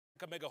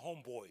Kakamega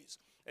Homeboyz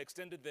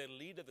extended their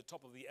lead at the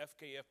top of the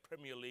FKF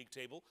Premier League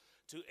table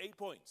to 8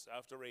 points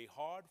after a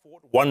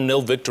hard-fought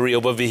 1-0 victory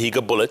over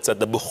Vihiga Bullets at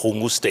the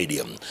Buhungu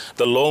Stadium.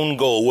 The lone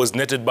goal was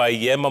netted by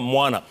Yema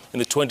Mwana in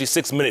the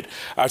 26th minute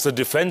after a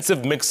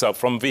defensive mix-up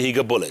from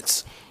Vihiga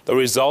Bullets. The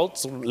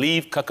results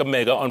leave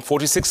Kakamega on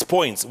 46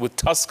 points, with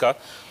Tusker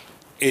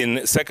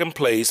in second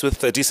place with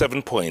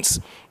 37 points.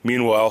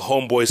 Meanwhile,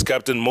 Homeboyz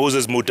captain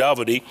Moses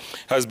Mudavadi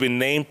has been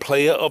named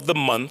Player of the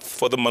Month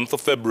for the month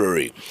of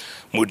February.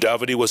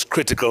 Mudavadi was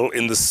critical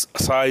in the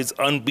side's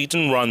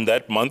unbeaten run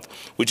that month,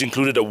 which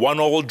included a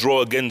 1-1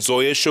 draw against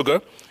Zoya Sugar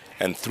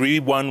and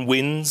 3-1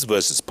 wins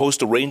versus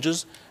Posta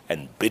Rangers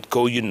and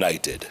Bidco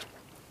United.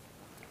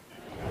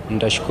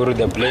 Ndashukuru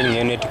the playing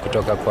unit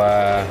kutoka kwa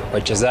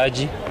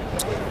wachezaji,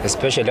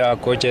 especially our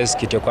coaches.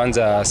 Kitu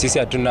kwanza, sisi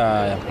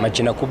hatuna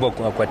majina kubwa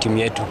kwa timu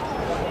yetu.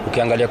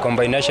 Ukiangalia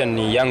combination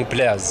ni young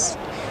players,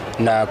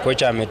 na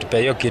kocha ametupea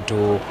hiyo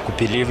kitu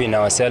kubelieve in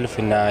ourselves,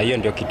 na hiyo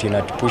ndio kitu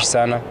inatupush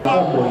sana.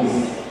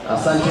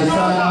 Asante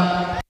sana.